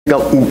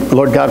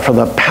Lord God, for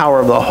the power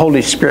of the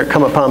Holy Spirit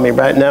come upon me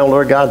right now.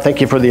 Lord God, thank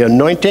you for the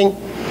anointing.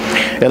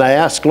 And I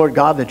ask, Lord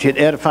God, that you'd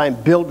edify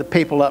and build the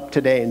people up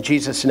today in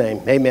Jesus'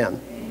 name. Amen.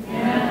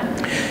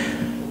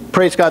 Amen.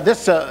 Praise God.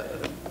 This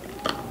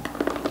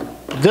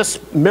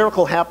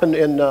miracle happened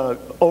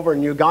over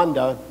in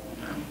Uganda.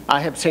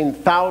 I have seen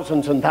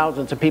thousands and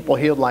thousands of people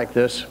healed like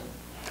this.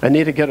 I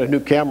need to get a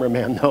new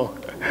cameraman, though.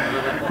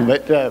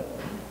 But,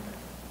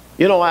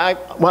 when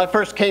I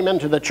first came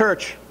into the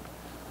church,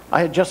 I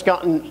had just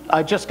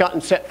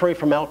gotten set free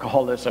from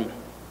alcoholism.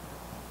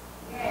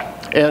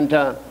 And,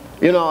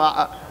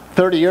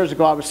 30 years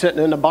ago, I was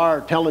sitting in a bar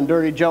telling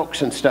dirty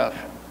jokes and stuff.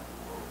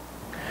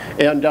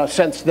 And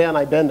since then,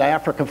 I've been to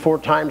Africa 4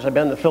 times. I've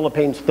been to the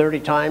Philippines 30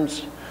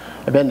 times.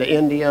 I've been to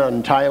India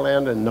and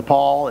Thailand and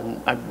Nepal,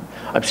 and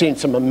I've seen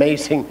some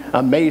amazing,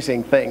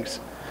 amazing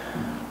things.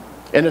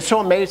 And it's so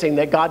amazing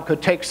that God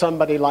could take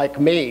somebody like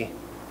me,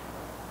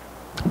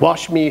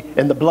 wash me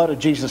in the blood of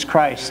Jesus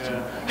Christ,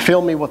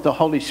 fill me with the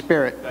Holy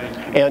Spirit,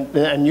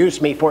 and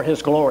use me for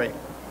His glory.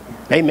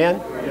 Amen?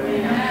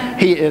 Amen.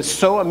 He is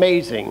so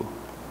amazing.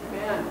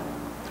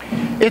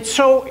 Amen. It's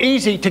so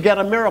easy to get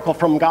a miracle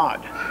from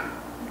God.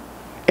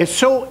 It's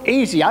so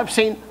easy. I've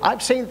seen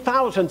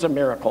thousands of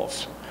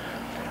miracles.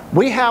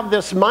 We have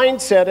this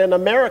mindset in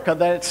America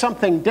that it's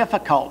something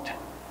difficult.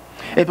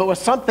 If it was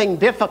something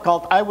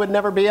difficult, I would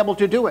never be able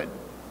to do it.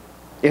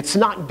 It's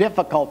not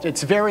difficult.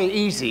 It's very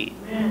easy.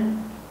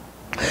 Amen.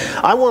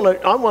 I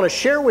want to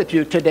share with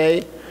you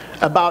today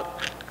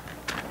about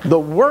the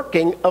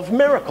working of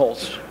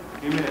miracles.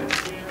 Amen.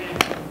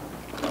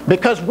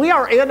 Because we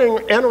are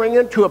entering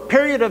into a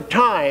period of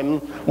time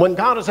when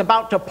God is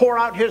about to pour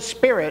out His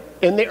Spirit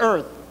in the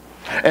earth.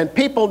 And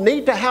people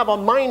need to have a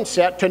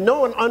mindset to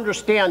know and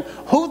understand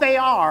who they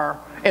are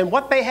and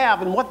what they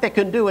have and what they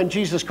can do in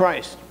Jesus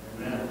Christ.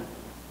 Amen.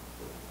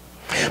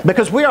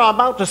 Because we are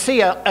about to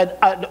see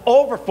an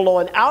overflow,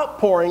 an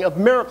outpouring of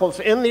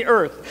miracles in the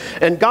earth.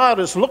 And God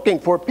is looking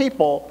for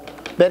people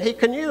that He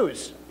can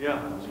use.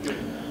 Yeah, that's good.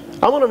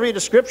 I want to read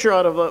a scripture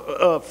out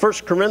of 1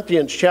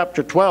 Corinthians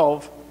chapter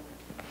 12.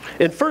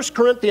 In 1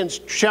 Corinthians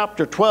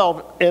chapter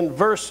 12, in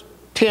verse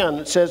 10,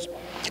 it says,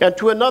 "And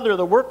to another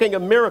the working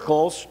of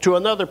miracles, to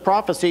another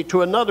prophecy,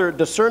 to another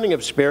discerning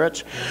of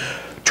spirits,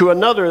 to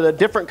another the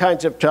different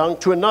kinds of tongue,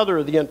 to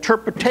another the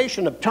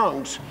interpretation of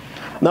tongues."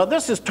 Now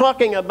this is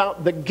talking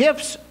about the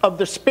gifts of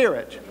the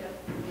Spirit.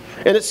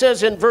 And it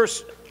says in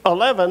verse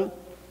 11,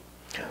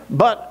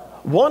 "But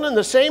one and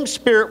the same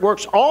Spirit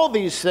works all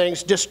these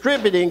things,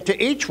 distributing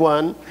to each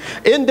one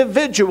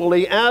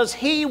individually as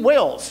He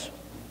wills."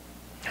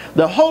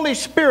 The Holy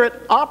Spirit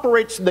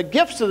operates the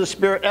gifts of the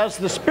Spirit as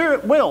the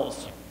Spirit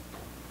wills.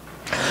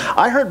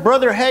 I heard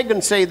Brother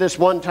Hagin say this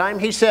one time.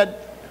 He said,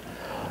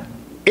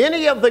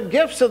 any of the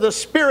gifts of the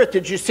Spirit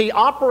that you see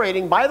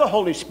operating by the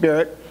Holy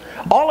Spirit,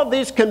 all of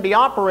these can be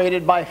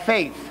operated by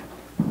faith.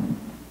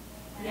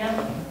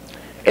 Yeah.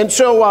 And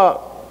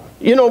so,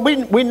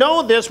 we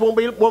know this when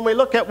we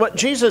look at what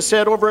Jesus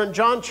said over in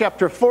John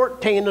chapter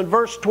 14 and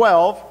verse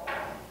 12.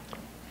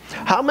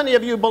 How many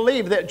of you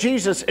believe that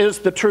Jesus is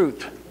the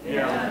truth?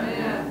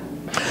 Yeah.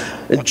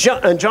 In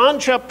John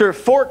chapter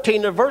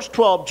 14 and verse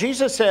 12,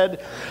 Jesus said,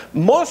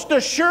 "Most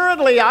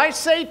assuredly I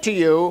say to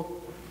you,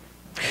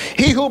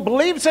 he who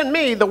believes in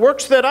me, the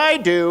works that I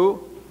do,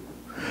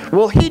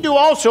 will he do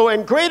also,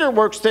 and greater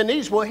works than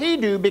these will he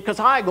do, because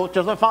I go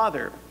to the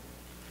Father."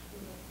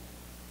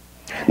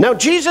 Now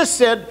Jesus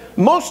said,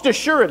 most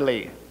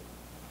assuredly.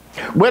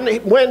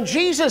 When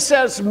Jesus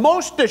says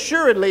most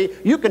assuredly,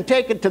 you can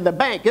take it to the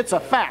bank. It's a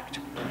fact.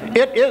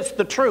 It is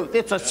the truth.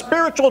 It's a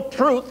spiritual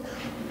truth.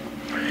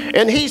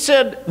 And He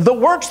said, "The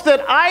works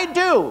that I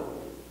do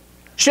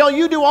shall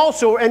you do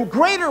also, and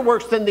greater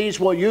works than these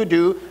will you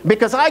do,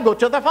 because I go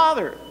to the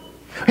Father."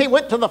 He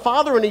went to the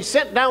Father and He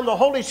sent down the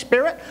Holy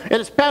Spirit. And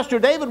as Pastor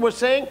David was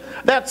saying,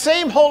 that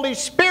same Holy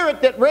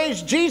Spirit that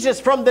raised Jesus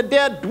from the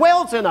dead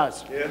dwells in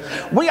us. Yes.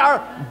 We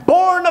are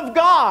born of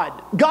God.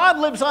 God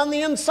lives on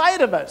the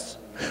inside of us.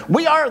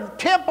 We are the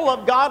temple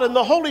of God, and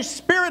the Holy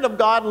Spirit of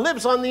God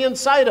lives on the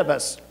inside of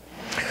us.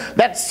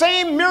 That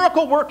same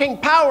miracle working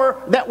power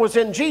that was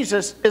in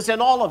Jesus is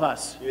in all of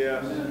us.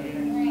 Yes.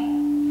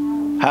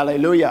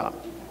 Hallelujah.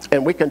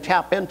 And we can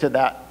tap into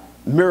that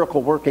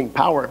miracle working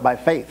power by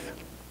faith.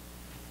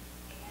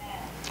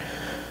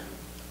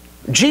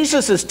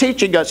 Jesus is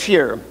teaching us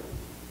here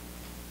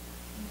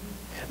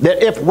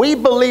that if we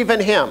believe in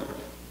Him,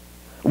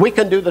 we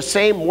can do the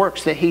same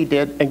works that He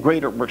did and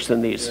greater works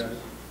than these. Yes.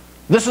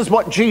 This is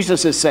what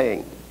Jesus is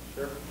saying.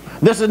 Sure.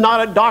 This is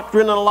not a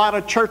doctrine in a lot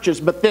of churches,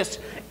 but this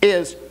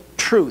is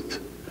truth.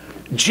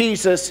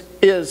 Jesus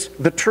is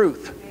the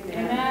truth.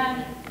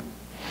 Amen.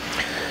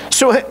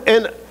 So,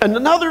 and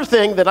another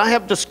thing that I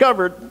have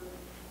discovered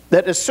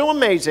that is so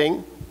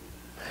amazing,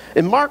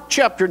 in Mark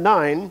chapter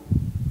 9,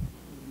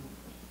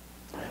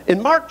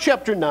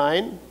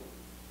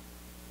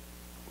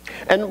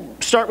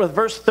 and start with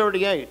verse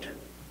 38.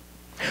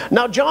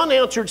 "Now John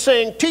answered,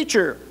 saying,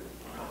 Teacher,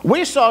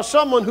 we saw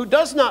someone who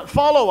does not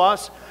follow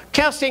us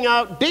casting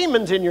out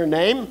demons in your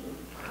name,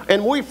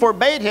 and we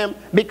forbade him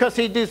because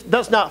he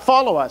does not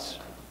follow us.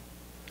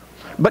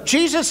 But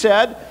Jesus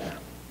said,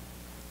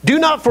 do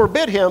not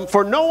forbid him,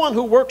 for no one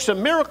who works a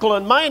miracle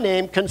in my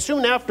name can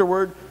soon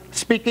afterward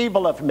speak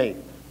evil of me.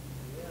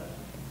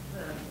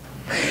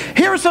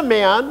 Here's a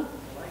man,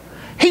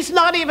 he's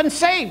not even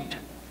saved.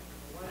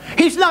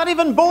 He's not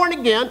even born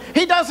again.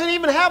 He doesn't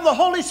even have the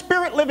Holy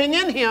Spirit living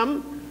in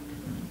him.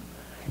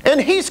 And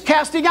he's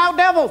casting out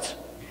devils.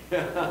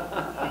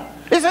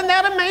 Isn't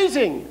that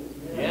amazing?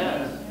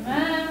 Yes.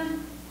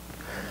 Amen.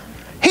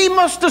 He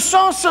must have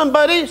saw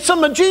somebody,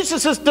 some of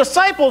Jesus'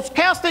 disciples,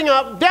 casting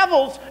out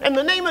devils in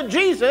the name of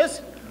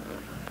Jesus.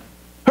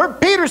 Heard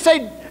Peter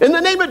say, in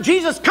the name of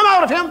Jesus, come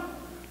out of him.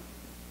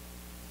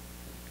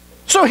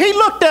 So he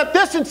looked at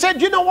this and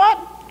said, you know what?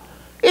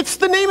 It's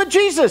the name of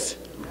Jesus.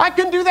 I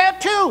can do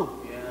that too.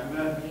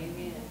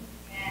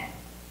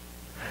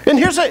 And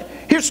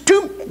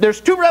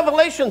there's two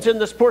revelations in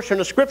this portion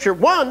of Scripture.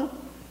 One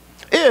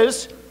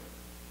is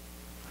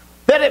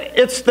that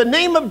it's the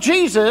name of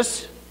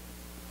Jesus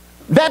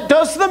that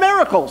does the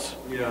miracles.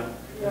 Yeah.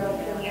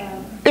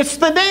 It's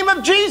the name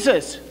of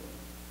Jesus.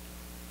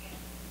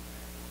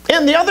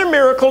 And the other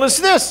miracle is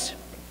this,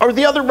 or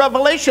the other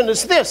revelation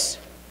is this.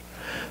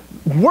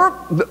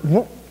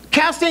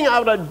 Casting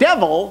out a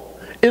devil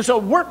is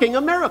working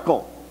a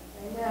miracle.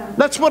 Amen.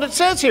 That's what it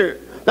says here.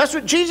 That's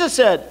what Jesus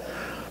said.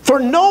 For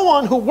no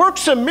one who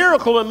works a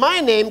miracle in my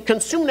name can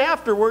soon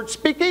afterwards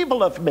speak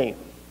evil of me.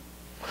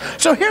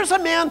 So here's a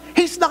man,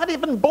 he's not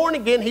even born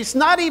again, he's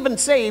not even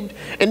saved,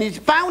 and he's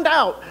found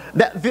out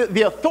that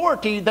the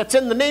authority that's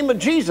in the name of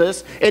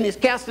Jesus, and he's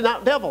casting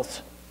out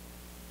devils.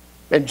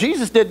 And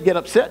Jesus didn't get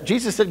upset.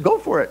 Jesus said, go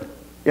for it,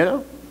 you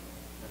know.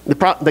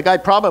 The guy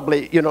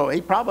probably, you know, he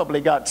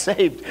probably got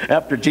saved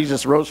after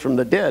Jesus rose from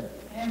the dead.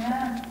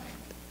 Amen.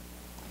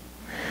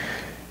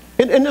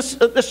 And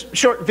this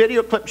short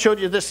video clip showed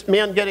you this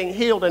man getting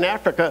healed in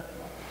Africa.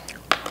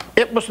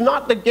 It was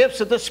not the gifts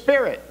of the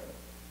Spirit.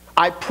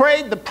 I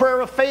prayed the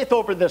prayer of faith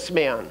over this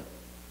man.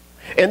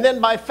 And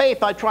then by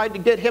faith, I tried to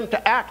get him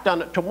to act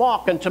on it, to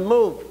walk and to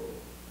move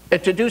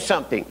and to do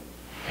something.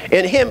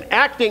 And him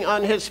acting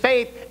on his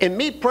faith and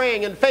me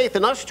praying in faith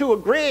and us two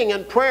agreeing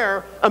in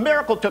prayer, a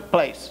miracle took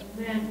place.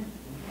 Amen.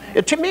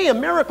 To me, a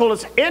miracle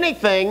is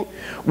anything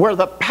where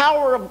the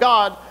power of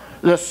God,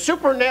 the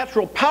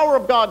supernatural power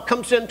of God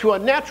comes into a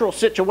natural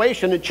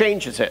situation and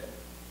changes it.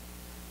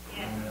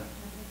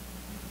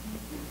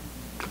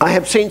 I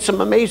have seen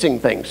some amazing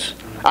things.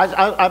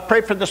 I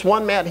prayed for this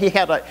one man. He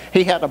had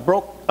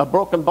a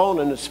broken bone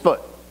in his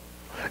foot,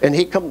 and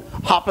he come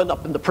hopping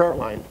up in the prayer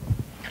line.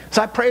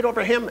 So I prayed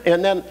over him,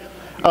 and then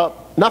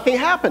nothing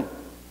happened.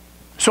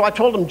 So I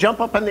told him,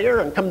 jump up in the air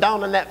and come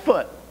down on that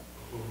foot.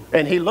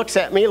 And he looks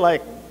at me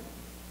like,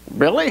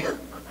 really?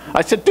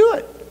 I said, do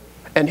it.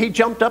 And he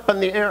jumped up in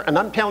the air, and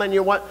I'm telling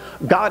you what,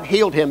 God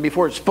healed him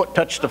before his foot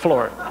touched the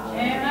floor.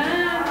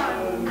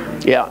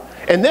 Amen. Yeah.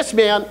 And this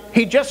man,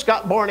 he just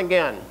got born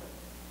again.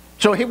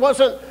 So he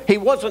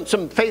wasn't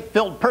some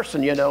faith-filled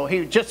person, you know.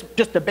 He was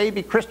just a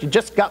baby Christian,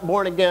 just got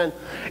born again.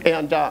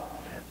 And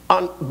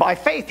by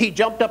faith, he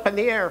jumped up in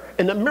the air,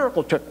 and a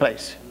miracle took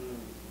place.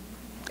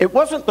 It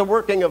wasn't the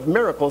working of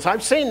miracles.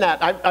 I've seen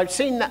that. I've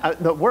seen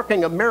that, the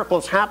working of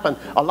miracles happen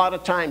a lot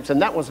of times,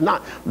 and that was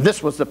not.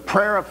 This was the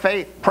prayer of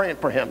faith, praying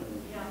for him.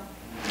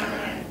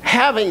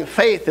 Having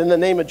faith in the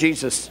name of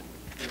Jesus.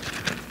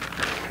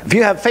 If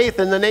you have faith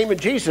in the name of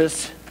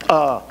Jesus,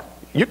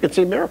 you can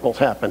see miracles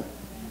happen.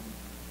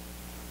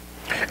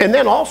 And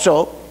then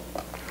also,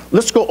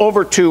 let's go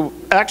over to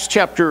Acts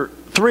chapter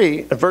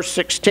 3, verse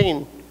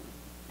 16.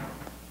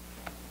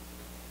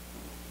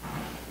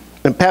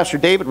 And Pastor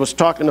David was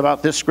talking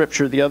about this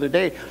scripture the other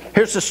day.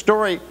 Here's a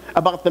story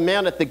about the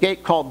man at the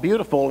gate called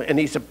Beautiful, and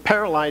he's a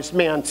paralyzed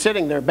man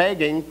sitting there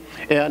begging.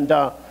 And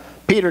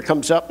Peter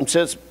comes up and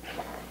says,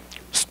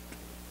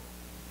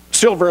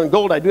 silver and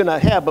gold I do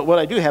not have, but what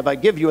I do have I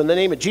give you. In the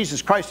name of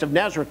Jesus Christ of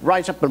Nazareth,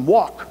 rise up and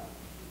walk.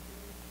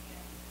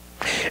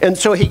 And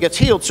so he gets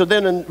healed. So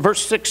then in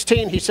verse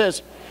 16 he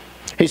says,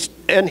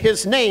 in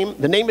his name,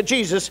 the name of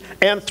Jesus,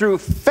 and through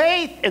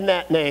faith in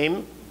that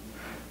name,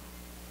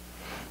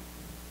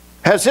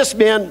 has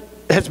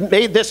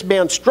made this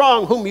man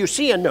strong, whom you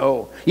see and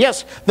know.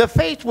 Yes, the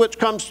faith which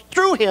comes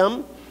through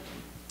him,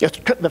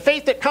 the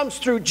faith that comes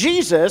through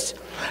Jesus,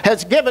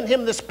 has given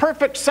him this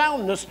perfect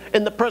soundness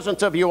in the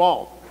presence of you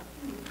all.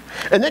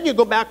 And then you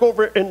go back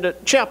over into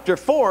chapter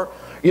 4.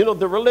 You know,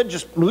 the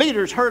religious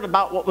leaders heard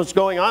about what was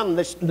going on.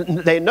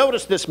 They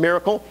noticed this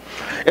miracle.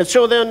 And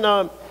so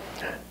then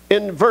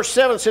in verse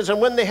 7 it says, and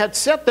when they had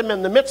set them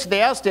in the midst,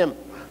 they asked him,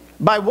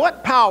 by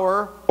what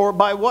power or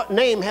by what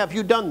name have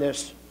you done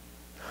this?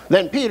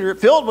 Then Peter,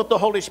 filled with the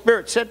Holy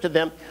Spirit, said to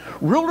them,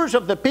 rulers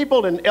of the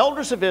people and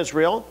elders of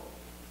Israel,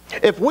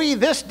 if we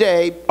this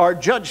day are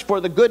judged for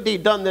the good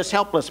deed done this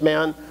helpless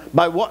man,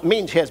 by what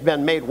means he has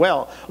been made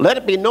well, let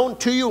it be known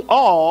to you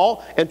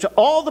all and to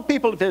all the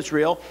people of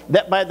Israel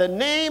that by the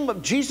name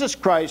of Jesus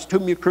Christ,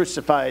 whom you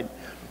crucified,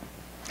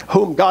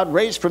 whom God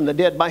raised from the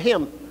dead, by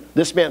him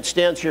this man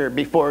stands here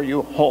before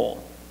you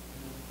whole.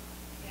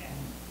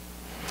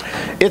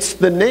 It's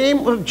the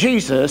name of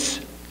Jesus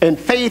and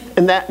faith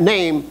in that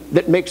name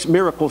that makes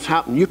miracles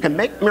happen. You can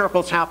make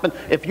miracles happen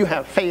if you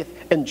have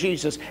faith in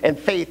Jesus and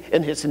faith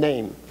in his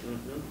name.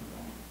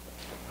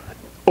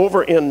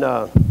 Over in,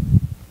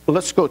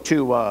 let's go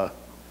to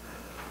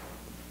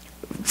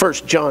 1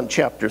 John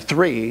chapter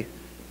 3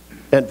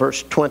 and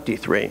verse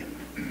 23.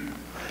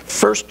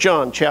 1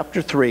 John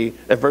chapter 3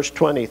 and verse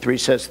 23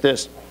 says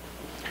this,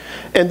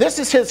 "And this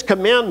is his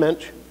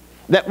commandment,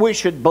 that we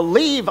should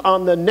believe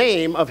on the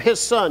name of his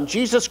Son,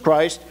 Jesus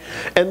Christ,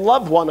 and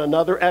love one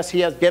another as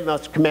he has given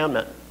us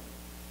commandment."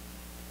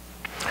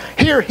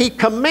 Here he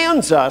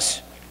commands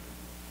us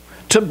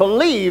to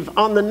believe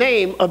on the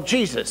name of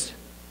Jesus.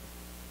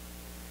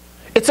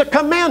 It's a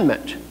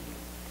commandment.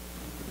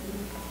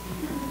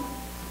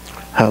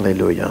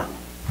 Hallelujah.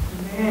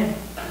 Amen.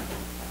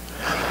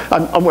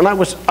 When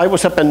I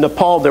was up in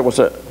Nepal, there was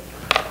a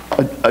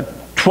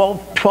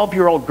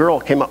 12-year-old girl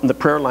came up in the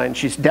prayer line.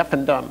 She's deaf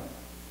and dumb.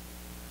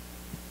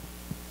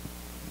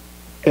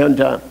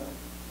 And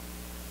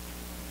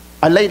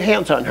I laid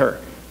hands on her,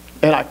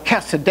 and I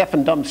cast the deaf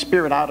and dumb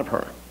spirit out of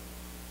her.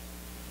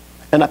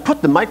 And I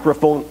put the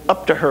microphone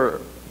up to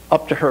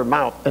her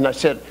mouth, and I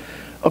said,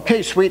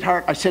 "Okay,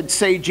 sweetheart," I said,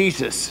 "say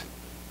Jesus."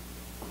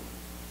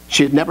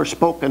 She had never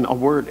spoken a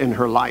word in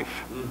her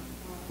life,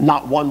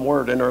 not one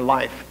word in her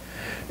life.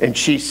 And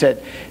she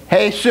said,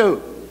 "Hey,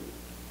 Sue,"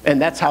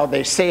 and that's how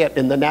they say it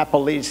in the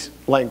Nepalese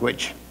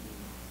language.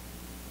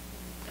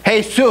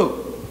 "Hey,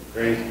 Sue."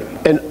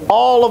 And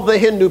all of the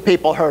Hindu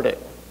people heard it.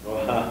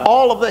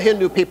 All of the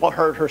Hindu people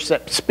heard her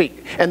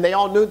speak. And they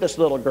all knew this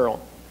little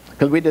girl.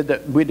 Because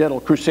we did a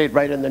crusade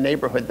right in the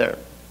neighborhood there.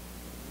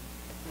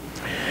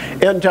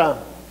 And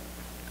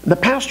the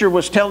pastor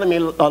was telling me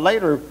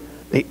later,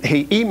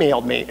 he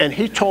emailed me, and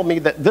he told me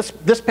that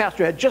this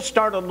pastor had just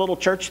started a little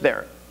church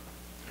there.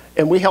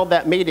 And we held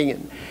that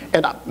meeting.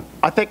 And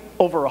I think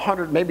over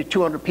 100, maybe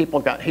 200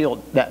 people got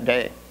healed that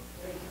day.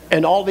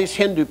 And all these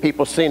Hindu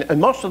people seen it.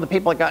 And most of the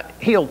people that got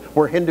healed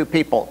were Hindu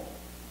people.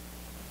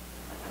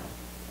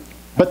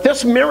 But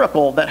this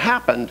miracle that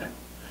happened,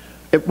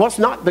 it was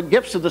not the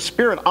gifts of the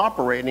Spirit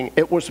operating.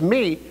 It was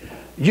me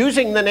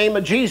using the name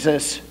of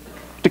Jesus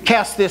to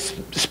cast this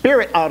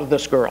spirit out of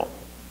this girl.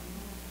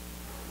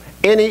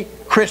 Any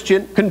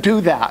Christian can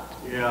do that.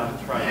 Yeah,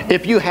 that's right.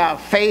 If you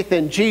have faith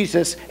in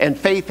Jesus and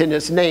faith in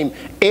his name,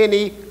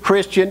 any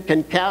Christian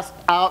can cast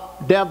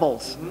out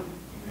devils.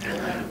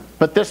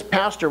 But this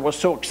pastor was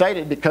so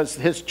excited because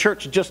his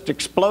church just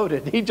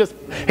exploded. He just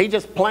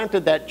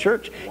planted that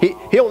church.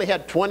 He only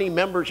had 20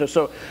 members or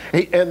so.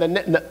 And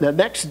the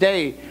next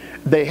day,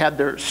 they had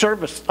their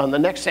service on the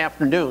next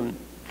afternoon.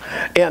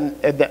 And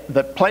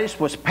the place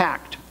was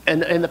packed.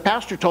 And the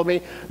pastor told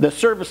me the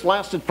service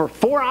lasted for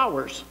 4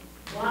 hours.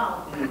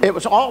 Wow. It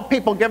was all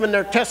people giving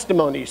their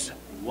testimonies.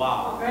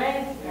 Wow.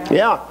 Praise God.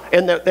 Yeah,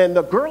 and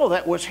the girl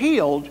that was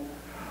healed,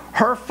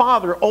 her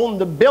father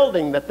owned the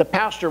building that the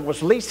pastor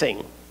was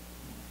leasing.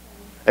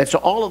 And so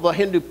all those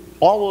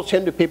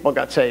Hindu people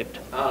got saved.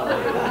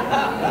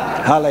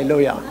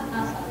 Hallelujah.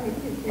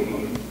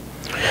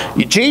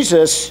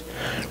 Jesus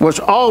was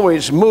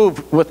always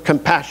moved with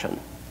compassion.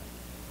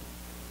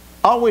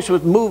 Always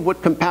was moved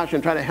with compassion,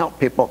 trying to help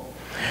people.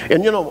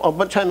 And you know,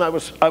 one time I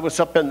was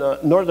up in the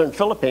northern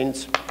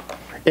Philippines,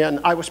 and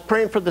I was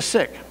praying for the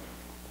sick.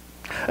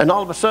 And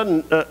all of a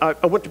sudden, I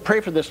went to pray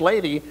for this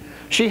lady.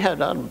 She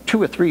had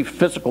 2 or 3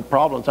 physical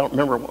problems. I don't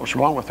remember what was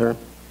wrong with her.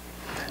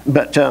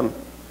 But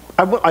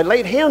I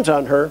laid hands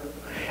on her,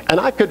 and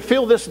I could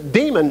feel this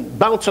demon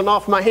bouncing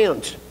off my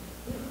hands.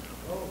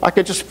 I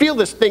could just feel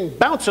this thing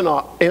bouncing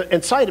off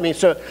inside of me.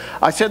 So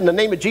I said, "In the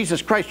name of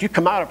Jesus Christ, you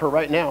come out of her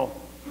right now."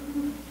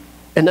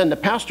 And then the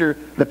pastor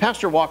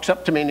walks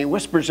up to me and he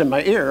whispers in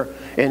my ear,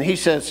 and he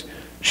says,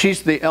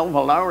 "She's the El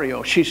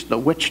Valario. She's the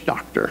witch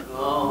doctor."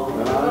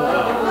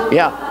 Oh.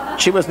 Yeah,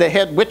 she was the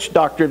head witch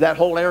doctor of that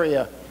whole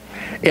area.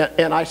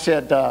 And I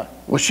said,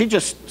 "Well, she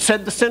just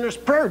said the sinner's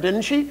prayer,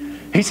 didn't she?"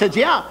 He said,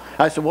 "Yeah."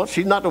 I said, "Well,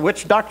 she's not a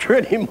witch doctor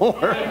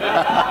anymore."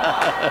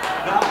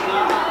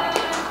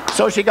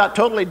 So she got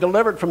totally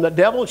delivered from the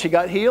devil. She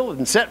got healed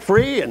and set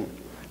free, and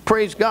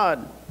praise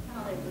God.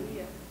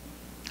 Hallelujah.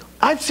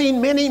 I've seen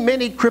many,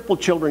 many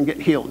crippled children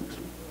get healed.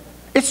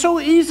 It's so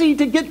easy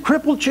to get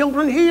crippled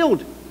children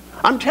healed.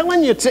 I'm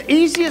telling you, it's the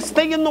easiest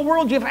thing in the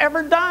world you've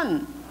ever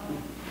done.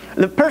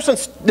 The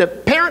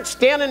parent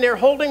standing there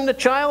holding the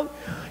child,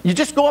 you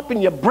just go up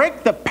and you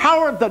break the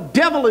power of the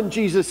devil in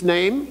Jesus'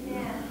 name.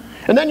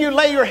 And then you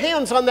lay your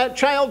hands on that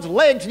child's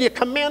legs and you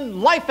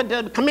command life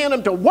and command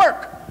him to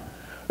work.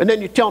 And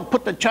then you tell him,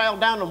 put the child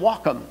down and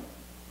walk him.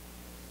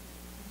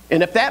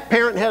 And if that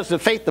parent has the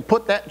faith to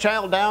put that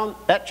child down,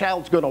 that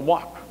child's going to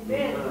walk.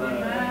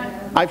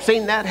 Amen. I've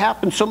seen that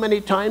happen so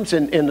many times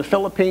in the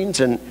Philippines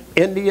and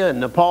India and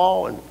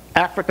Nepal and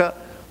Africa.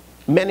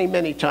 Many,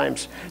 many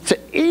times. It's the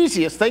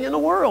easiest thing in the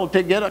world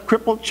to get a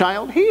crippled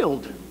child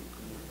healed.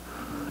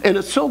 And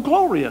it's so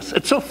glorious.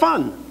 It's so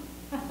fun.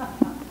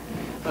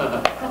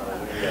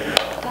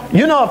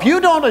 You know, if you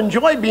don't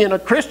enjoy being a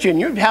Christian,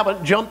 you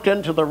haven't jumped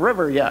into the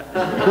river yet.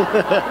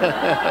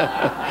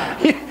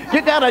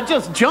 You got to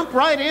just jump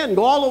right in,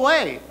 go all the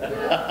way.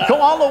 Go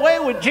all the way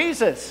with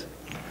Jesus.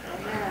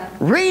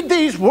 Read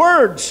these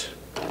words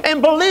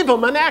and believe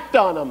them and act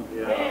on them.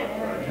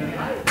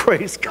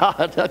 Praise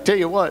God. I tell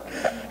you what,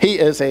 he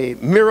is a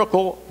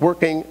miracle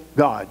working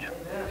God.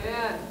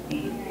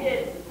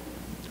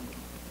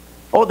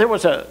 Oh,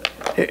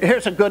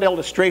 here's a good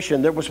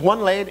illustration. There was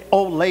one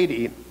old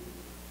lady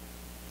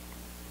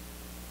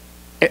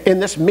in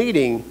this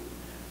meeting.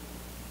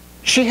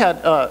 She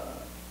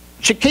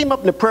came up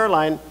in the prayer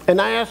line,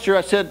 and I asked her,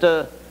 I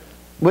said,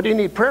 what do you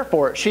need prayer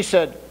for? She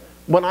said,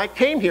 when I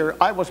came here,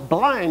 I was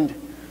blind,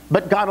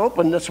 but God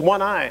opened this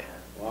one eye.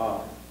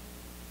 Wow.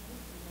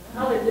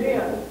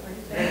 Hallelujah.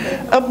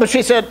 But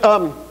she said,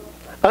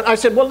 I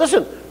said, well,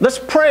 listen, let's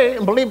pray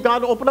and believe God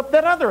to open up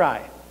that other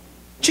eye.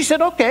 She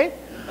said, okay.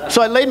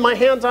 So I laid my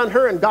hands on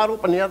her, and God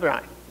opened the other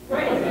eye.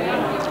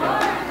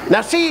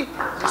 Now see,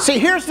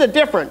 here's the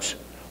difference.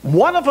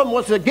 One of them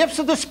was the gifts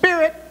of the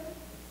Spirit,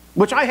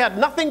 which I had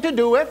nothing to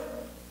do with.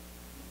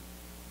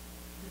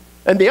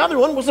 And the other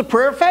one was the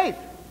prayer of faith.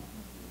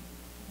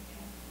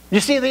 You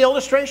see the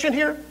illustration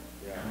here?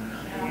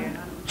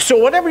 So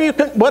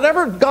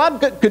whatever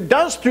God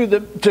does through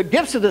the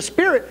gifts of the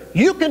Spirit,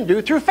 you can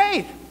do through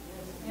faith.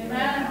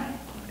 Amen.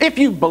 If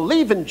you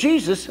believe in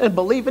Jesus and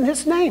believe in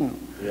his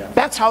name. Yeah.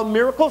 That's how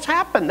miracles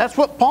happen. That's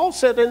what Paul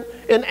said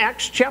in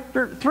Acts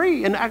chapter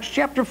 3, in Acts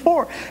chapter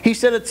 4. He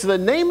said it's the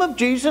name of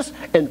Jesus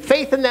and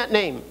faith in that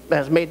name that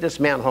has made this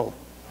man whole.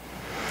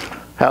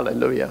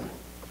 Hallelujah.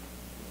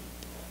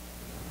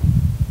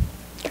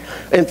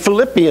 In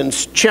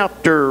Philippians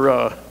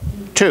chapter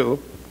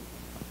 2,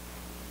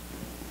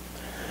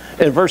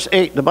 in verse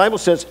 8, the Bible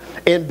says,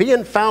 and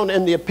being found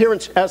in the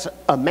appearance as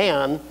a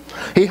man,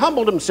 he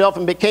humbled himself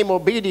and became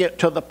obedient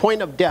to the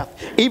point of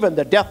death, even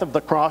the death of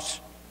the cross.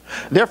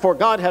 Therefore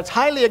God has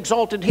highly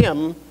exalted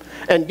him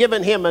and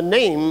given him a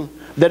name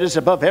that is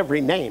above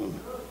every name,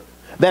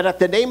 that at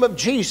the name of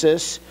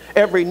Jesus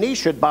every knee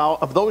should bow,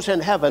 of those in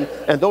heaven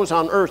and those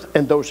on earth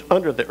and those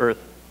under the earth,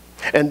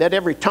 and that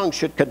every tongue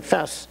should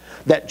confess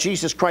that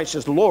Jesus Christ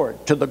is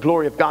Lord, to the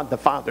glory of God the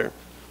Father.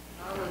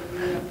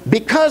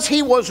 Because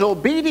he was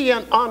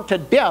obedient unto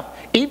death,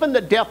 even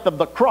the death of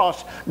the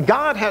cross,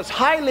 God has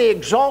highly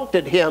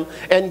exalted him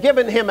and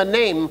given him a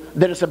name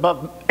that is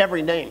above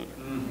every name.